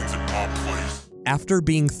your sins in our place. After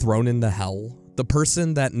being thrown into hell, the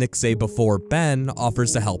person that Nick saved before, Ben,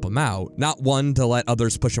 offers to help him out. Not one to let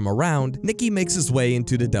others push him around, Nicky makes his way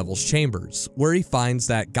into the devil's chambers, where he finds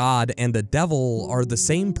that God and the devil are the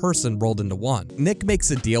same person rolled into one. Nick makes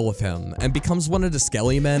a deal with him and becomes one of the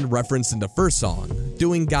Skelly Men referenced in the first song,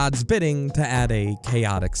 doing God's bidding to add a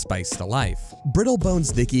chaotic spice to life. Brittle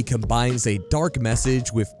Bones Nicky combines a dark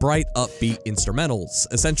message with bright, upbeat instrumentals,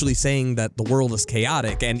 essentially saying that the world is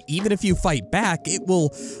chaotic, and even if you fight back, it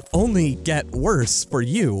will only get worse for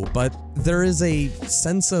you, but there is a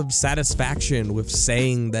sense of satisfaction with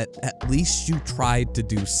saying that at least you tried to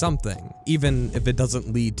do something, even if it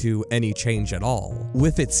doesn't lead to any change at all.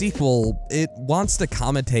 With its sequel, it wants to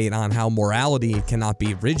commentate on how morality cannot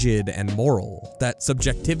be rigid and moral, that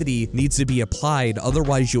subjectivity needs to be applied,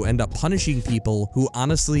 otherwise you end up punishing people who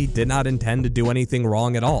honestly did not intend to do anything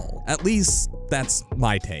wrong at all. At least, that's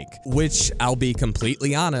my take, which, I'll be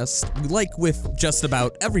completely honest, like with just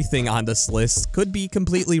about everything on this list, could be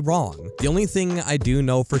completely wrong. The only thing I do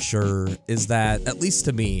know for sure is that, at least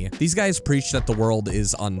to me, these guys preach that the world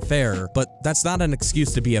is unfair, but that's not an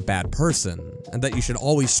excuse to be a bad person, and that you should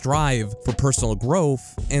always strive for personal growth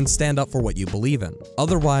and stand up for what you believe in.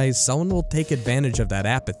 Otherwise, someone will take advantage of that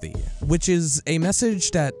apathy, which is a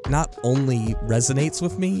message that not only resonates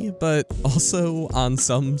with me, but also on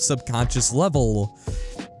some subconscious level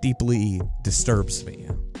deeply disturbs me.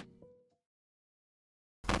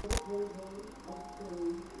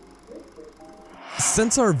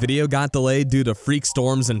 Since our video got delayed due to freak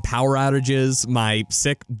storms and power outages, my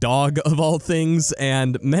sick dog of all things,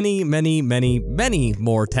 and many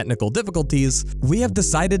more technical difficulties, we have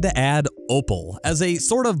decided to add Opal as a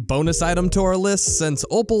sort of bonus item to our list, since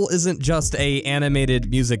Opal isn't just a animated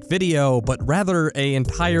music video, but rather a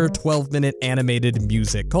entire 12-minute animated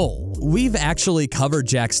musical. We've actually covered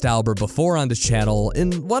Jack Stauber before on this channel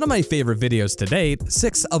in one of my favorite videos to date,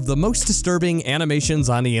 6 of the most disturbing animations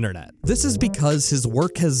on the internet. This is because his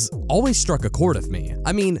work has always struck a chord with me.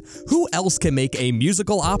 I mean, who else can make a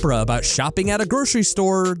musical opera about shopping at a grocery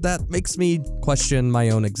store that makes me question my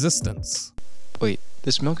own existence? Wait,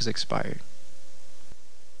 this milk is expired.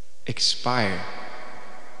 Expired.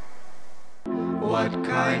 What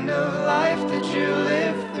kind of life did you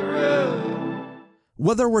live through?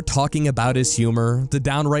 Whether we're talking about his humor, the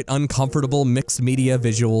downright uncomfortable mixed media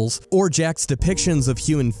visuals, or Jack's depictions of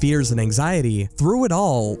human fears and anxiety, through it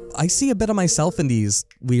all, I see a bit of myself in these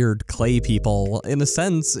weird clay people. In a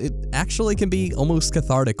sense, it actually can be almost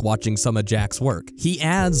cathartic watching some of Jack's work. He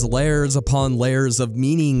adds layers upon layers of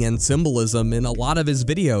meaning and symbolism in a lot of his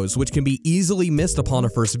videos, which can be easily missed upon a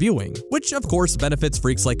first viewing, which of course benefits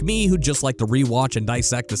freaks like me who just like to rewatch and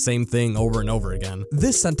dissect the same thing over and over again.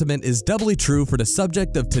 This sentiment is doubly true for the subject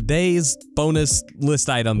of today's bonus list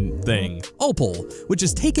item thing, Opal, which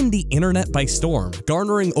has taken the internet by storm,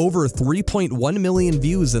 garnering over 3.1 million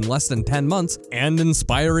views in less than 10 months, and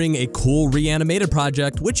inspiring a cool reanimated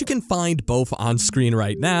project, which you can find both on screen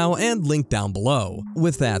right now and linked down below.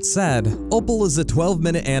 With that said, Opal is a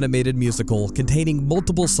 12-minute animated musical containing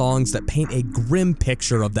multiple songs that paint a grim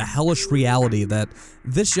picture of the hellish reality that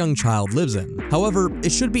this young child lives in. However,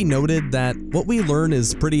 it should be noted that what we learn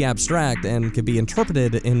is pretty abstract and can be interpreted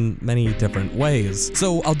in many different ways.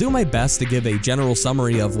 So I'll do my best to give a general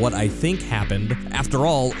summary of what I think happened. After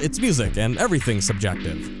all, it's music and everything's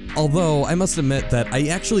subjective. Although, I must admit that I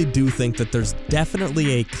actually do think that there's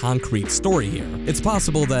definitely a concrete story here. It's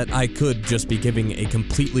possible that I could just be giving a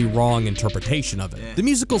completely wrong interpretation of it. The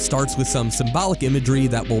musical starts with some symbolic imagery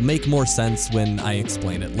that will make more sense when I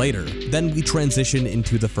explain it later. Then we transition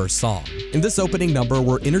into the first song. In this opening number,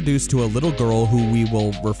 we're introduced to a little girl who we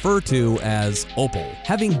will refer to as Opal,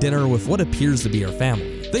 having dinner with what appears to be her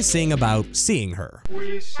family. They sing about seeing her.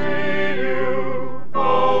 We see you,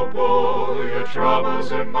 Opal, your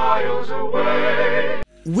troubles are miles away.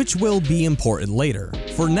 Which will be important later.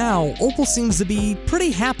 For now, Opal seems to be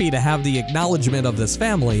pretty happy to have the acknowledgement of this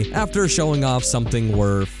family after showing off something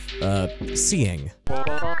worth, seeing.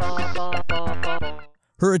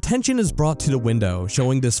 Her attention is brought to the window,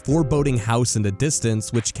 showing this foreboding house in the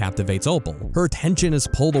distance which captivates Opal. Her attention is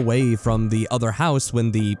pulled away from the other house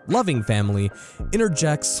when the loving family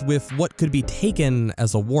interjects with what could be taken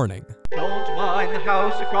as a warning. Don't mind the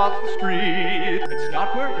house across the street. It's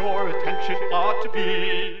not where your attention ought to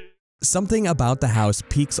be. Something about the house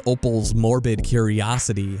piques Opal's morbid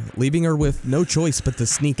curiosity, leaving her with no choice but to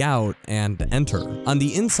sneak out and enter. On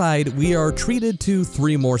the inside, we are treated to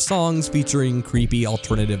 3 more songs featuring creepy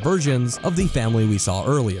alternative versions of the family we saw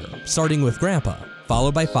earlier, starting with Grandpa,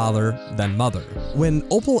 followed by Father, then Mother. When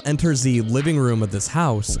Opal enters the living room of this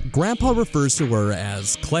house, Grandpa refers to her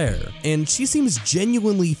as Claire, and she seems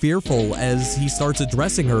genuinely fearful as he starts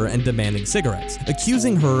addressing her and demanding cigarettes,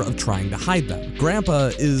 accusing her of trying to hide them.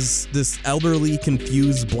 Grandpa is this elderly,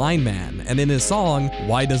 confused blind man, and in his song,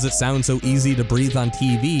 Why Does It Sound So Easy to Breathe on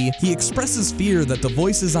TV, he expresses fear that the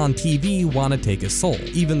voices on TV want to take his soul.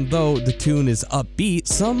 Even though the tune is upbeat,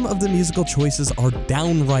 some of the musical choices are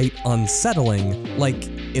downright unsettling, like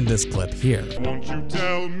in this clip here. Won't you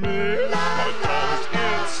tell me, why does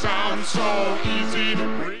it sound so easy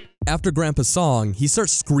to breathe? After Grandpa's song, he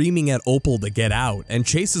starts screaming at Opal to get out and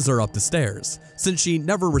chases her up the stairs, since she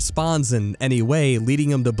never responds in any way,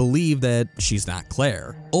 leading him to believe that she's not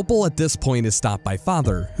Claire. Opal at this point is stopped by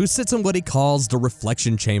Father, who sits in what he calls the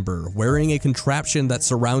reflection chamber, wearing a contraption that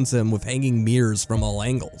surrounds him with hanging mirrors from all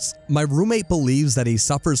angles. My roommate believes that he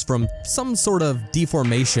suffers from some sort of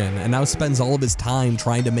deformation and now spends all of his time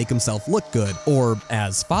trying to make himself look good, or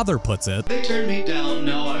as Father puts it, They turn me down,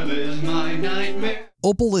 now I live my nightmare.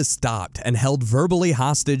 Opal is stopped and held verbally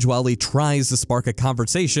hostage while he tries to spark a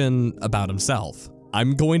conversation about himself.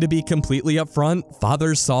 I'm going to be completely upfront,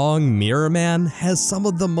 Father's song, Mirror Man, has some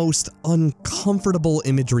of the most uncomfortable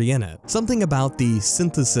imagery in it. Something about the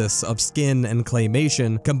synthesis of skin and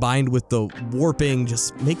claymation combined with the warping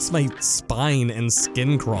just makes my spine and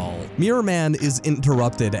skin crawl. Mirror Man is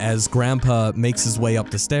interrupted as Grandpa makes his way up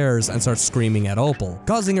the stairs and starts screaming at Opal,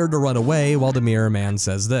 causing her to run away while the Mirror Man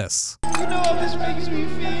says this. You know how this makes me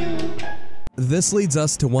feel. This leads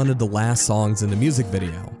us to one of the last songs in the music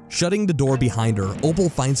video. Shutting the door behind her, Opal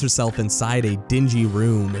finds herself inside a dingy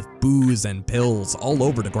room with booze and pills all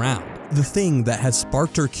over the ground. The thing that has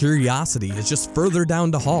sparked her curiosity is just further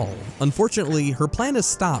down the hall. Unfortunately, her plan is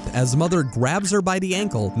stopped as Mother grabs her by the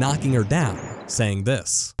ankle, knocking her down, saying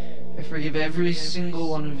this. I forgive every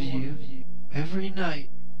single one of you, every night.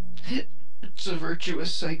 It's a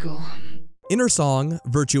virtuous cycle. In her song,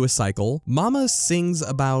 Virtuous Cycle, Mama sings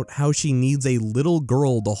about how she needs a little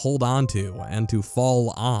girl to hold on to and to fall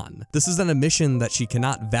on. This is an admission that she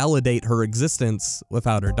cannot validate her existence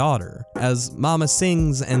without her daughter. As Mama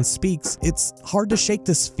sings and speaks, it's hard to shake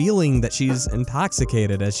this feeling that she's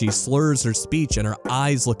intoxicated as she slurs her speech and her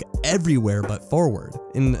eyes look everywhere but forward,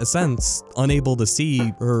 in a sense, unable to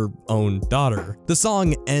see her own daughter. The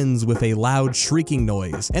song ends with a loud shrieking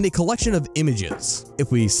noise and a collection of images.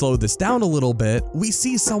 If we slow this down a little little bit, we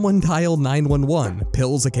see someone dial 911,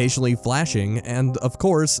 pills occasionally flashing, and of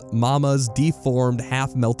course, Mama's deformed,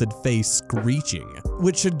 half-melted face screeching,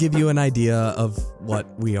 which should give you an idea of what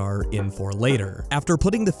we are in for later. After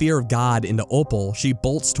putting the fear of God into Opal, she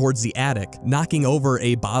bolts towards the attic, knocking over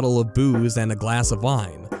a bottle of booze and a glass of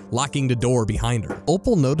wine, locking the door behind her.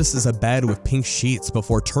 Opal notices a bed with pink sheets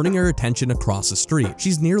before turning her attention across the street.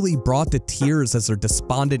 She's nearly brought to tears as her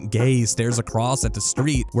despondent gaze stares across at the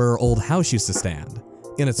street where her old house used to stand.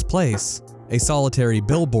 In its place, a solitary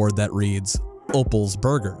billboard that reads, Opal's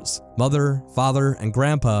Burgers. Mother, father, and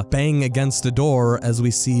grandpa bang against the door as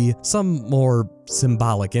we see some more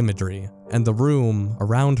symbolic imagery, and the room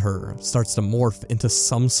around her starts to morph into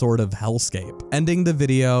some sort of hellscape, ending the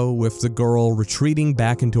video with the girl retreating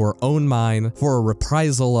back into her own mind for a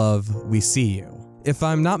reprisal of We See You. If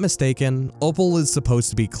I'm not mistaken, Opal is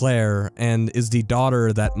supposed to be Claire and is the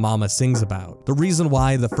daughter that Mama sings about. The reason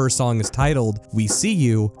why the first song is titled We See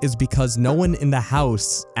You is because no one in the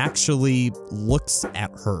house actually looks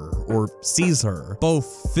at her or sees her,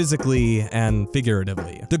 both physically and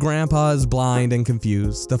figuratively. The grandpa is blind and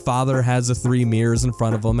confused, the father has the 3 mirrors in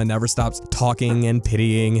front of him and never stops talking and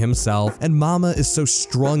pitying himself, and Mama is so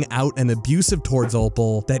strung out and abusive towards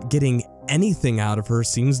Opal that getting anything out of her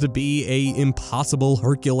seems to be a impossible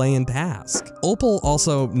Herculean task. Opal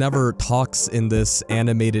also never talks in this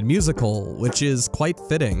animated musical, which is quite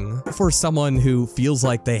fitting for someone who feels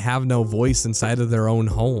like they have no voice inside of their own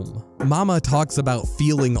home. Mama talks about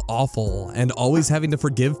feeling awful and always having to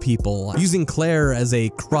forgive people, using Claire as a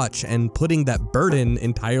crutch and putting that burden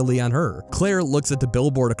entirely on her. Claire looks at the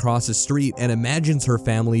billboard across the street and imagines her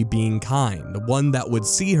family being kind, one that would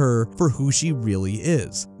see her for who she really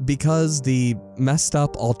is. Because the messed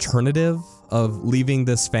up alternative of leaving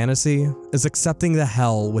this fantasy is accepting the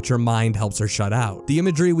hell which her mind helps her shut out. The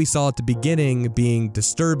imagery we saw at the beginning being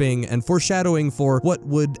disturbing and foreshadowing for what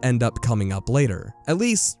would end up coming up later. At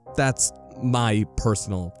least that's my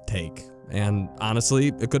personal take. And honestly,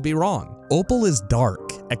 it could be wrong. Opal is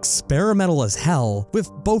dark, experimental as hell, with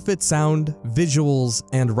both its sound, visuals,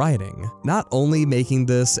 and writing. Not only making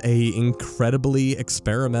this a incredibly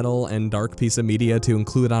experimental and dark piece of media to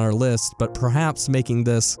include on our list, but perhaps making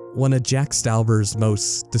this one of Jack Stauber's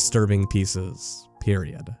most disturbing pieces,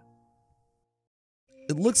 period.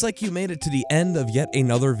 It looks like you made it to the end of yet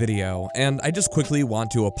another video, and I just quickly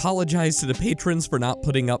want to apologize to the patrons for not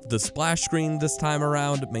putting up the splash screen this time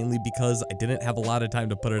around, mainly because I didn't have a lot of time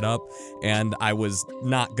to put it up, and I was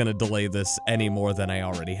not gonna delay this any more than I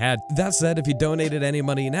already had. That said, if you donated any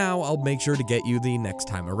money now, I'll make sure to get you the next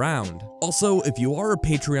time around. Also, if you are a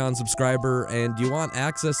Patreon subscriber and you want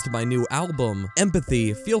access to my new album,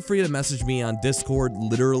 Empathy, feel free to message me on Discord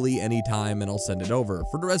literally anytime and I'll send it over.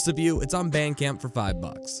 For the rest of you, it's on Bandcamp for $5.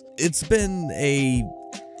 It's been a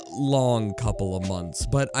long couple of months,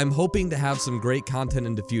 but I'm hoping to have some great content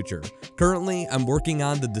in the future. Currently, I'm working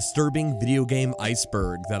on the disturbing video game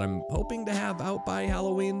Iceberg that I'm hoping to have out by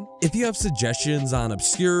Halloween. If you have suggestions on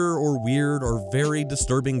obscure or weird or very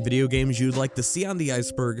disturbing video games you'd like to see on the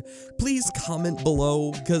Iceberg, please comment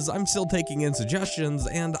below, because I'm still taking in suggestions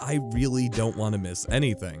and I really don't want to miss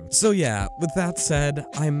anything. So yeah, with that said,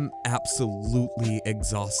 I'm absolutely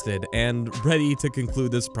exhausted and ready to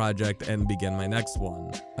conclude this project and begin my next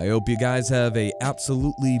one. I hope you guys have a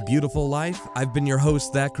absolutely beautiful life. I've been your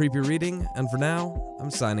host, That Creepy Reading, and for now, I'm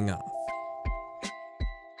signing off.